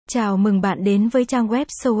Chào mừng bạn đến với trang web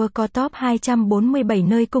Source Top 247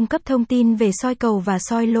 nơi cung cấp thông tin về soi cầu và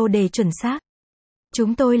soi lô đề chuẩn xác.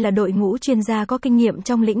 Chúng tôi là đội ngũ chuyên gia có kinh nghiệm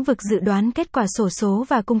trong lĩnh vực dự đoán kết quả xổ số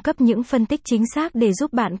và cung cấp những phân tích chính xác để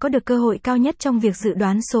giúp bạn có được cơ hội cao nhất trong việc dự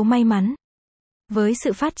đoán số may mắn. Với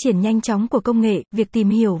sự phát triển nhanh chóng của công nghệ, việc tìm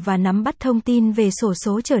hiểu và nắm bắt thông tin về xổ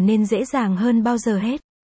số trở nên dễ dàng hơn bao giờ hết.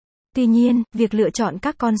 Tuy nhiên, việc lựa chọn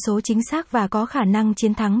các con số chính xác và có khả năng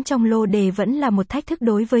chiến thắng trong lô đề vẫn là một thách thức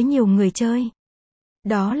đối với nhiều người chơi.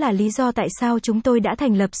 Đó là lý do tại sao chúng tôi đã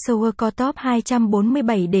thành lập Source Top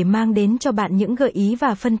 247 để mang đến cho bạn những gợi ý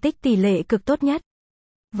và phân tích tỷ lệ cực tốt nhất.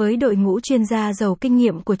 Với đội ngũ chuyên gia giàu kinh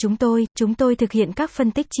nghiệm của chúng tôi thực hiện các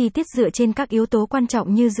phân tích chi tiết dựa trên các yếu tố quan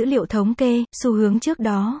trọng như dữ liệu thống kê, xu hướng trước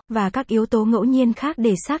đó, và các yếu tố ngẫu nhiên khác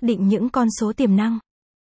để xác định những con số tiềm năng.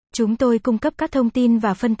 Chúng tôi cung cấp các thông tin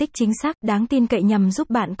và phân tích chính xác, đáng tin cậy nhằm giúp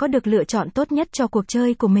bạn có được lựa chọn tốt nhất cho cuộc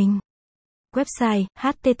chơi của mình. Website: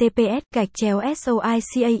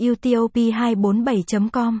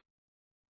 https://soicautop247.com